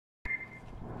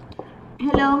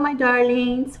Hello my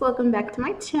darlings, welcome back to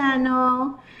my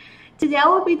channel. Today I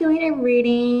will be doing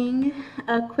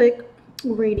a quick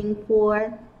reading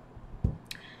for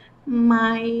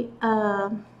my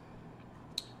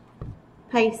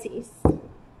Pisces.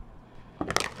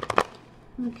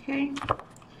 Okay,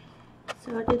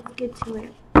 so let's get to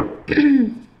it.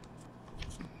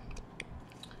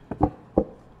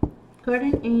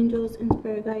 Guardian angels and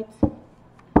spirit guides,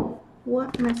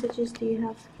 what messages do you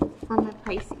have for my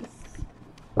Pisces?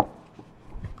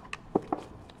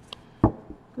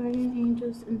 Guardian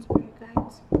angels and spirit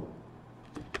guides,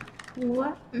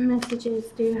 what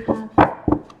messages do you have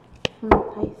for my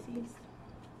Pisces?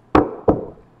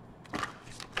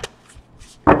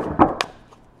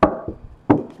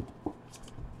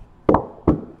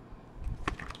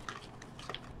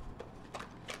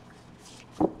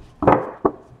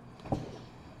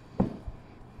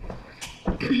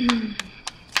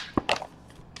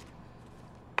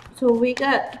 So we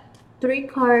got 3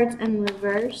 cards in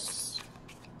reverse.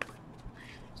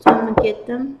 So I'm gonna get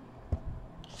them.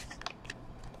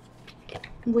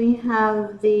 We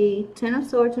have the 10 of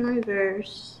Swords in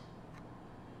reverse,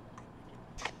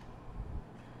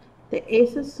 the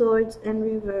Ace of Swords in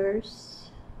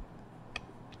reverse,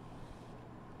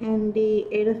 and the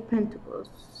 8 of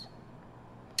Pentacles.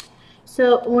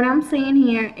 So what I'm saying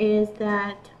here is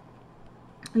that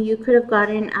you could have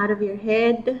gotten out of your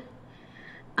head.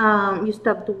 You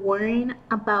stopped worrying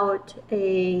about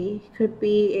could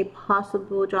be a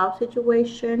possible job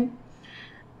situation,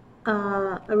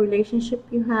 a relationship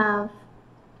you have.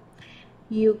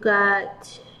 You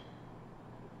got,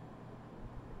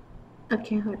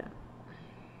 okay, hold up.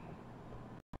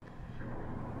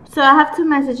 So I have 2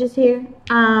 messages here.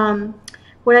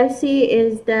 What I see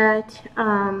is that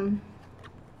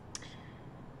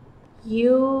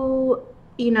you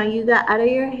got out of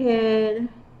your head.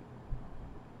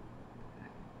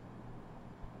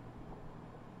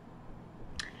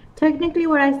 Technically,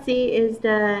 what I see is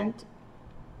that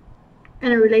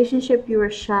in a relationship you were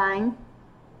shy,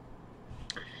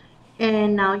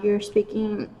 and now you're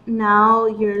speaking. Now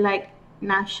you're like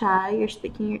not shy. You're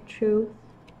speaking your truth.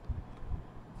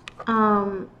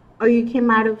 Or you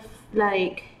came out of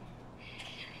like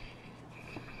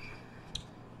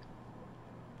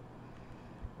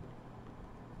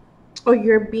or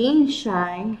you're being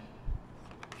shy.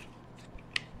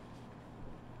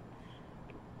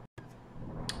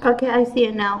 Okay, I see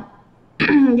it now.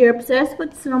 You're obsessed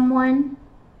with someone.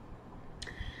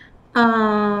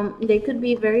 They could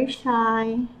be very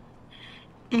shy,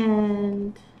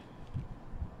 and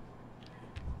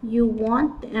you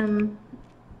want them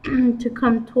to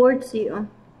come towards you.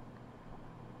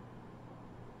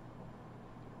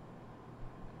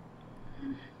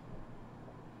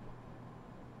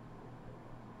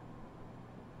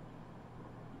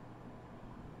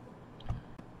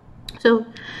 So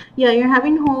yeah, you're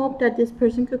having hope that this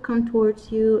person could come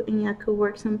towards you and you could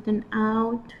work something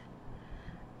out.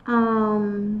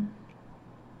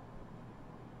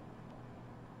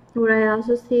 What I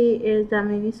also see is that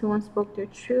maybe someone spoke their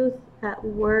truth at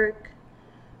work,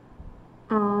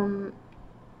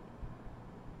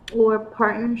 or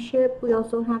partnership. We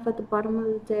also have at the bottom of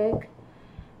the deck,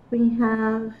 we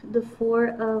have the 4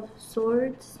 of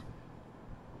Swords.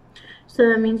 So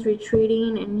that means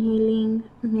retreating and healing.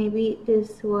 Maybe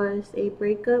this was a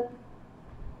breakup.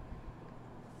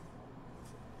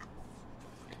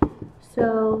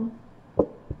 So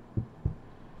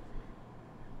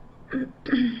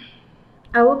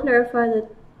I will clarify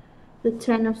the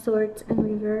 10 of Swords in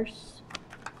reverse.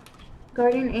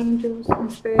 Guardian angels and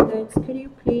spirit guides, could you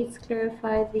please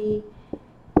clarify the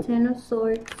 10 of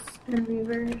Swords in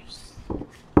reverse?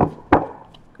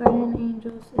 Guardian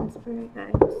angels and spirit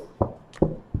guides.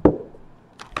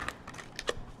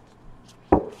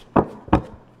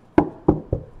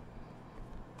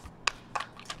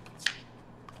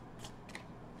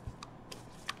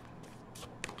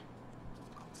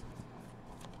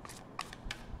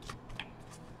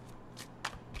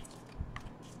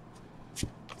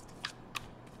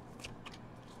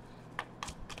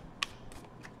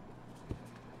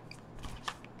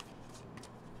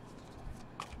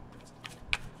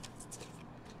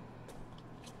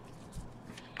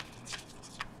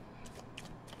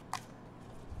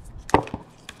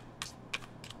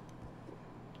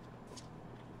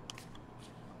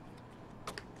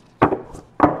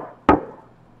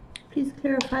 Please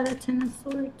clarify the 10 of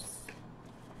Swords.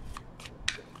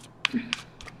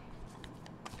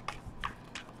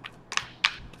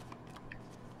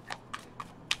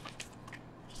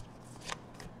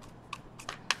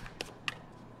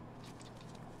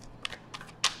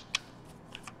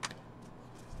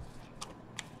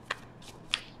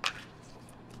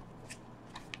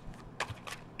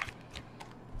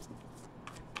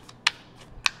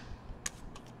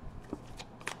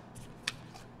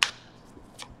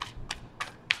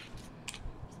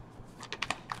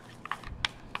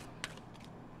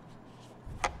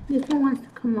 This one wants to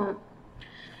come out.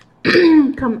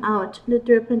 Come out. The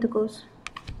Three of Pentacles.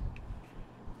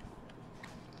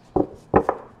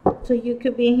 So you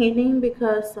could be healing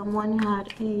because someone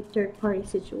had a third-party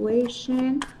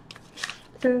situation.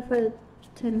 Clarify the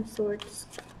Ten of Swords.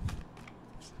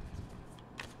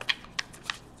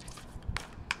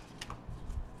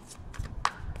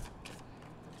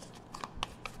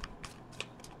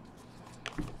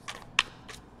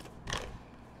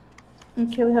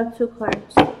 Okay, we have two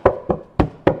cards.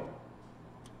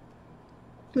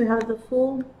 We have the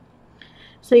Fool.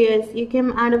 So yes, you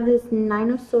came out of this Nine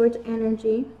of Swords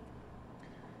energy.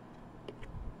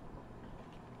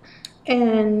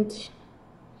 And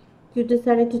you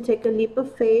decided to take a leap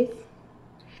of faith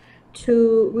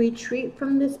to retreat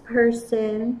from this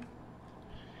person,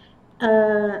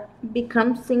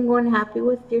 become single and happy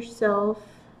with yourself.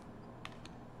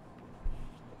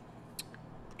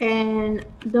 And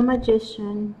the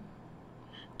Magician,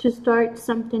 to start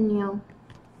something new.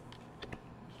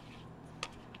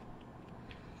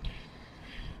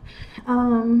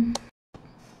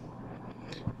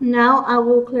 Now I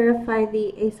will clarify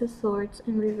the Ace of Swords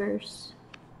in reverse.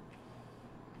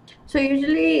 So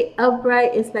usually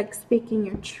upright is like speaking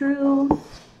your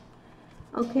truth.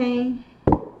 Okay.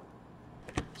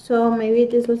 So maybe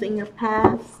this was in your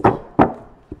past.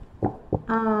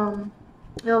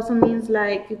 It also means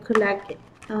like you could lack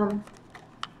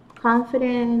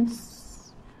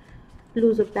confidence,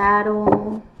 lose a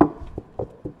battle,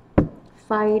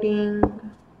 fighting.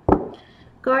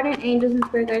 Guardian angels and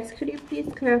spirit guides, could you please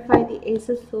clarify the Ace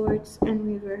of Swords in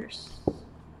reverse?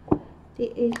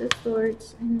 The Ace of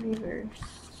Swords in reverse.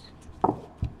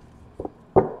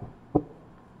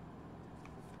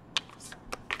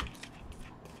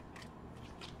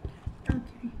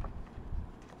 Okay.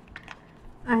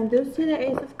 I do see the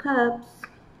Ace of Cups,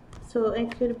 so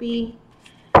it could be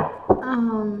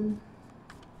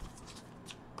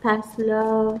past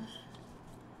love.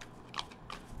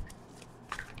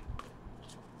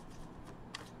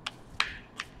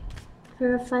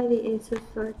 Clarify the Ace of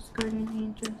Swords, Guardian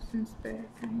Angels, and Spirit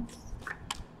Guides.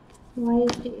 Why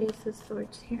is the Ace of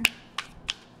Swords here?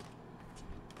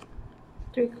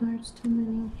 3 cards too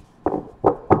many.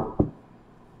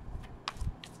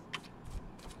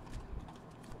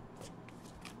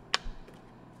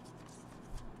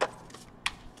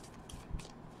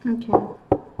 Okay,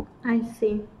 I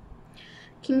see.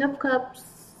 King of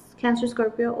Cups, Cancer,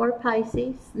 Scorpio, or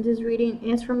Pisces. This reading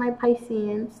is for my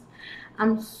Pisceans.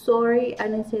 I'm sorry I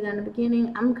didn't say that in the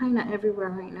beginning. I'm kind of everywhere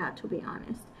right now, to be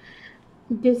honest.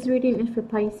 This reading is for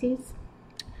Pisces.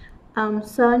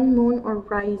 Sun, Moon, or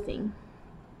Rising.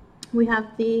 We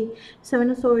have the Seven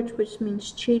of Swords, which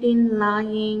means cheating,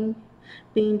 lying,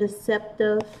 being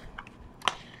deceptive.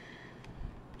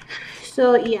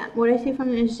 So yeah, what I see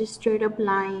from it is just straight up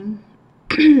lying.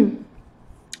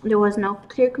 There was no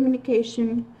clear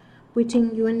communication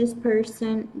between you and this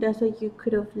person. That's why you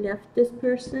could have left this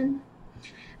person.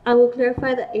 I will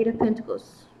clarify the Eight of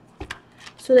Pentacles.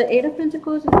 So the Eight of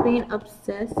Pentacles is being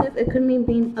obsessive. It could mean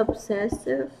being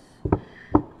obsessive.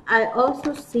 I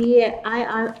also see it,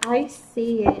 I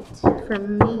see it for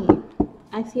me.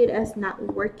 I see it as not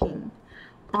working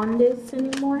on this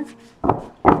anymore.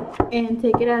 And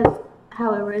take it as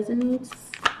how it resonates.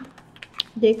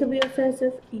 They could be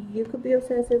obsessive. You could be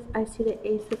obsessive. I see the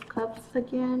Ace of Cups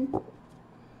again.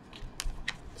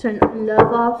 So a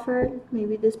love offer.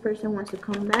 Maybe this person wants to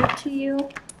come back to you.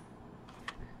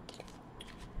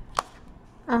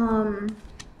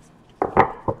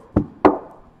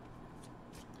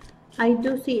 I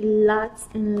do see lots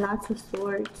and lots of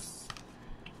swords.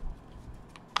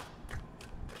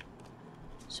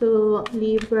 So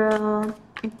Libra,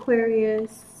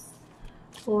 Aquarius,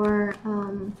 or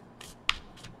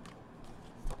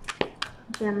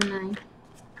Gemini.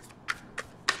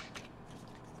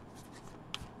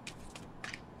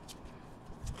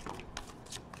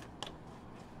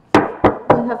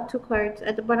 We have 2 cards.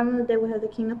 At the bottom of the deck, we have the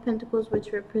King of Pentacles,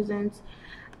 which represents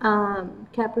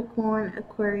Capricorn,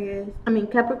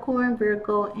 Capricorn,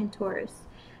 Virgo, and Taurus.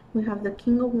 We have the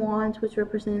King of Wands, which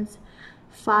represents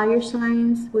fire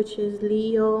signs, which is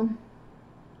Leo,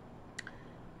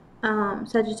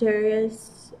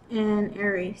 Sagittarius, and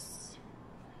Aries.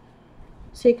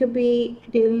 So you could be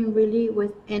dealing really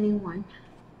with anyone.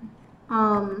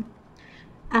 I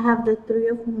have the Three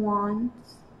of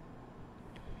Wands.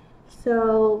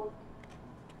 So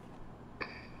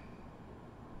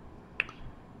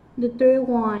the 3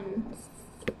 Wands,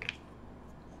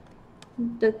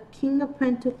 the King of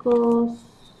Pentacles,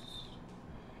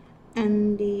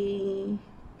 and the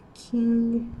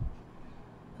King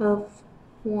of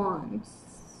Wands.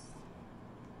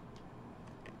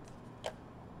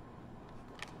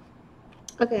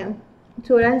 Okay,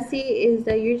 so what I see is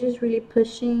that you're just really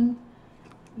pushing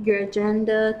your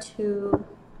agenda to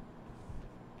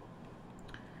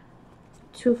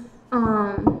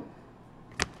um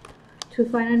to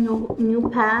find a new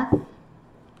path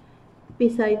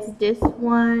besides this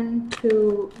one,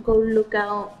 to go look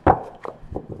out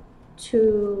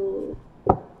to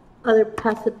other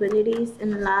possibilities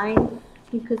in life.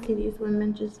 You could see these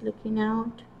women just looking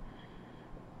out.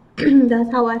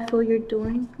 That's how I feel you're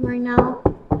doing right now.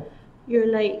 You're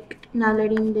like not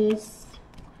letting this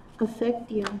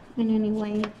affect you in any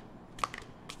way.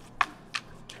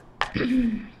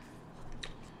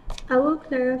 I will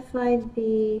clarify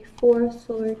the Four of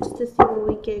Swords to see what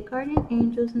we get. Guardian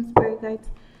angels and spirit guides,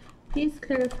 please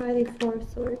clarify the Four of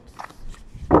Swords.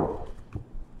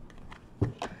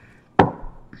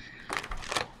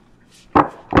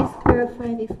 Please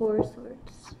clarify the Four of Swords.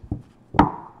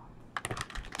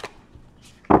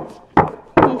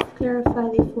 Please clarify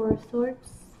the Four of Swords.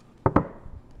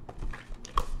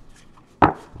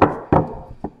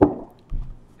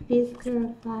 Please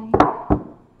clarify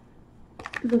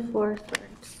the Four of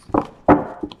Swords.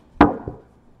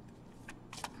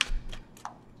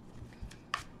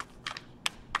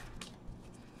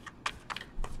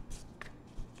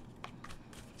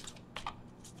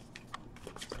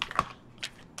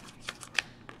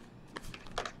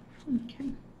 Okay.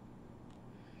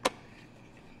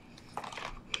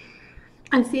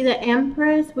 I see the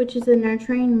Empress, which is a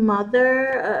nurturing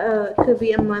mother. Could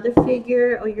be a mother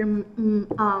figure, or you're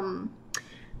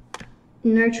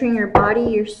nurturing your body,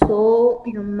 your soul,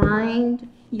 your mind.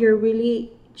 You're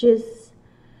really just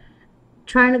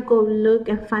trying to go look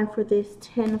and find for this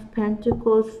Ten of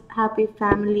Pentacles. Happy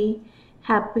family,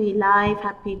 happy life,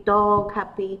 happy dog,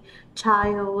 happy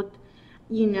child,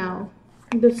 you know,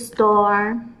 the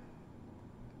star.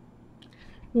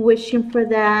 Wishing for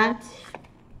that.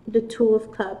 The Two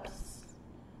of Cups.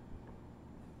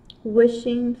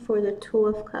 Wishing for the Two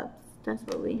of Cups. That's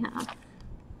what we have.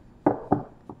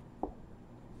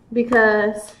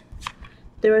 Because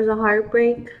there was a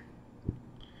heartbreak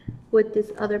with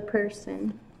this other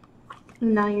person.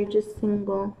 And now you're just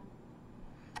single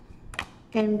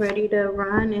and ready to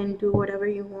run and do whatever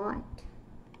you want.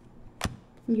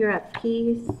 You're at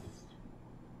peace.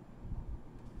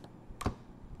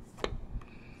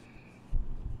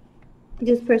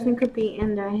 This person could be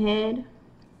in their head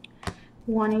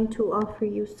wanting to offer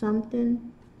you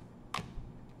something.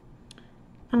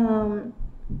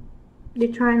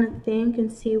 They're trying to think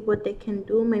and see what they can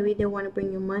do. Maybe they want to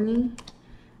bring you money,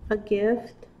 a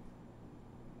gift.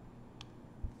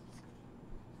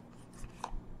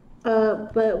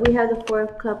 But we have the Four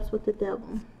of Cups with the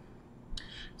Devil.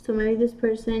 So maybe this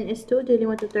person is still dealing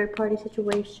with a third-party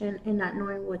situation and not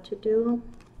knowing what to do.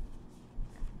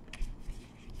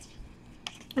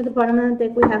 At the bottom of the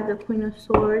deck, we have the Queen of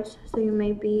Swords. So you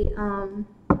may be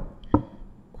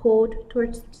cold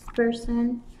towards this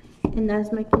person, and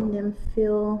that's making them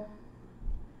feel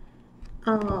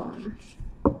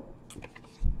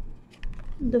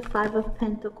the Five of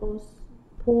Pentacles,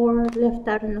 poor, left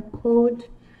out in the cold.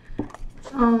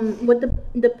 What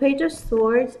the Page of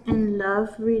Swords and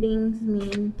love readings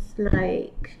means,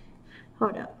 like,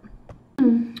 hold up.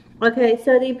 Okay,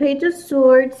 so the Page of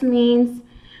Swords means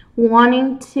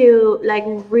wanting to, like,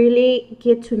 really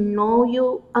get to know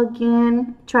you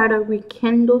again, try to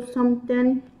rekindle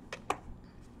something.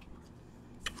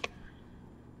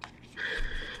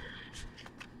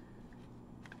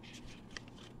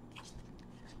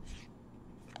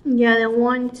 Yeah, they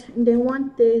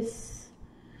want this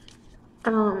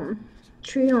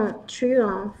triumph,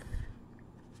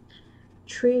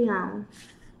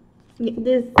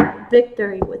 this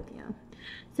victory with you.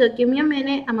 So give me a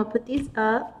minute, I'm gonna put these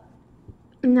up.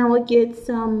 Now we'll get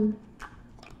some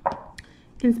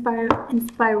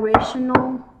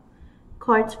inspirational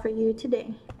cards for you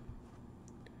today.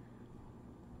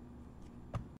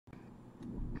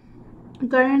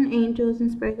 Guardian angels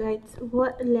and spirit guides,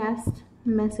 what last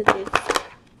messages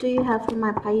do you have for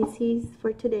my Pisces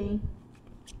for today?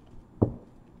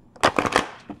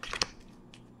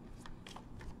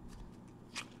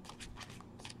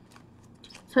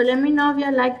 So let me know if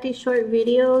y'all like these short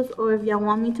videos, or if y'all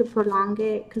want me to prolong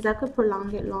it, because I could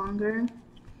prolong it longer.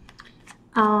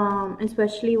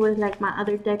 Especially with, like, my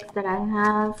other decks that I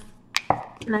have.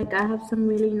 Like, I have some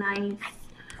really nice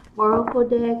oracle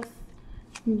decks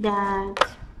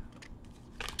that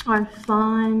are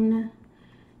fun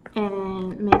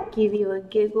and may give you a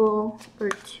giggle or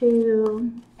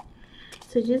two.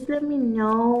 So just let me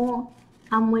know.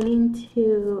 I'm willing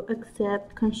to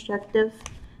accept constructive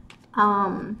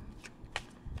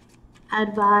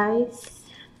advice,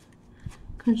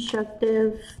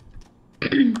 constructive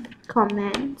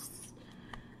comments.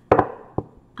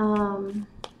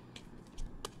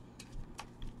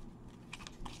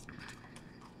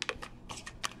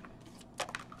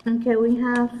 Okay, we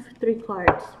have 3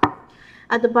 cards.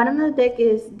 At the bottom of the deck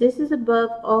is, this is above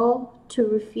all to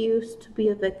refuse to be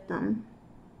a victim.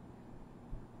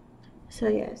 So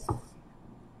yes.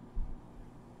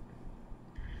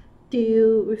 Do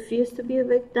you refuse to be a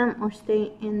victim or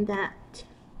stay in that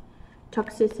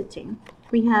toxicity?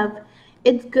 We have,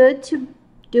 it's good to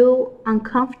do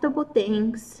uncomfortable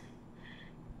things.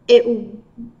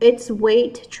 It's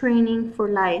weight training for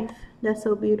life. That's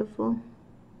so beautiful.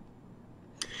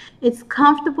 It's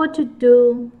comfortable to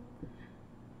do,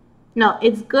 no,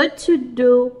 it's good to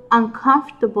do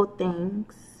uncomfortable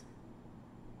things.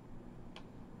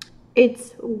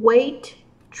 It's weight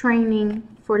training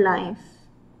for life.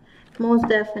 Most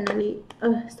definitely.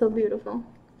 Oh, so beautiful.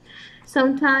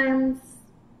 Sometimes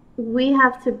we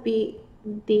have to be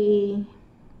the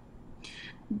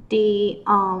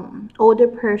older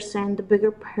person, the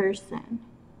bigger person,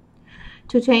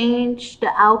 to change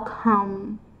the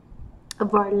outcome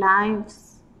of our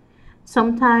lives.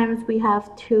 Sometimes we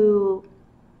have to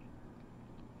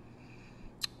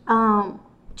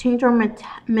change our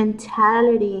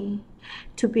mentality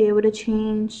to be able to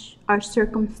change our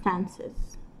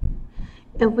circumstances.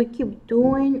 If we keep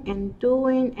doing and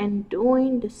doing and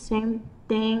doing the same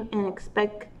thing and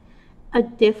expect a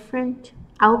different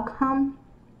outcome,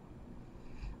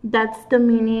 that's the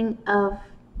meaning of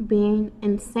being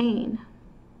insane.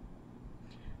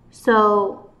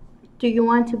 So, do you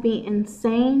want to be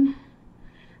insane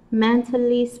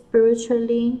mentally,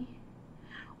 spiritually,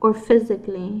 or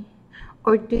physically?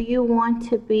 Or do you want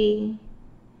to be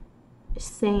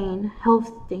sane,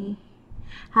 healthy,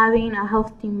 having a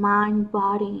healthy mind,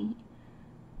 body,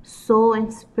 soul,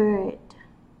 and spirit,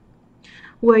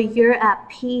 where you're at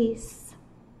peace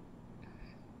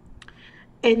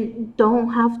and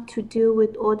don't have to deal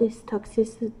with all this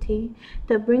toxicity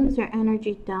that brings your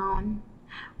energy down,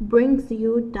 brings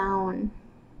you down?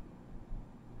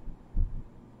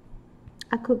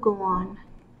 I could go on.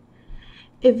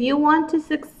 If you want to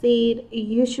succeed,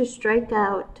 you should strike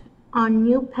out on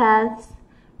new paths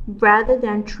rather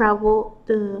than travel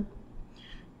the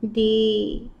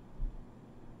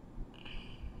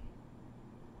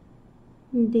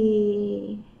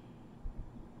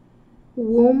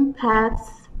womb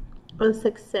paths of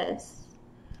success.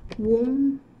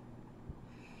 Womb.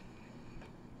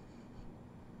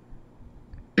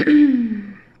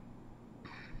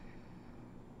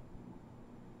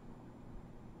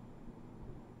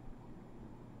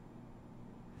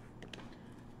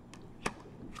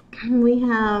 We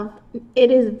have,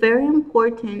 it is very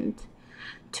important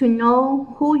to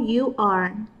know who you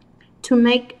are, to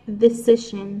make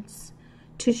decisions,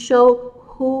 to show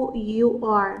who you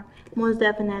are. Most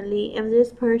definitely, if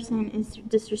this person is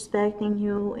disrespecting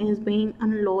you, is being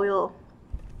unloyal,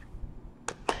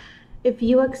 if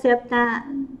you accept that,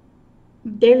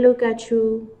 they look at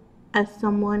you as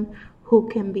someone who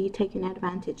can be taken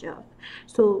advantage of.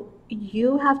 So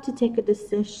you have to take a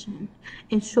decision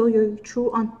and show your true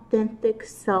authentic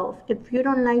self. If you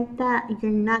don't like that,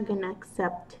 you're not gonna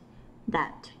accept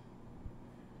that.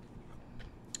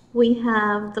 We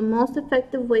have, the most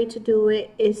effective way to do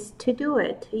it is to do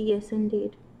it. Yes,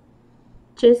 indeed.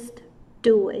 Just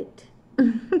do it.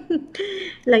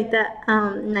 Like that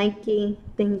Nike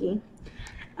thingy.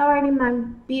 Alrighty, my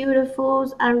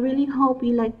beautifuls, I really hope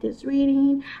you like this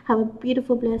reading. Have a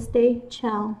beautiful, blessed day.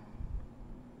 Ciao.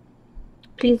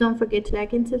 Please don't forget to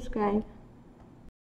like and subscribe.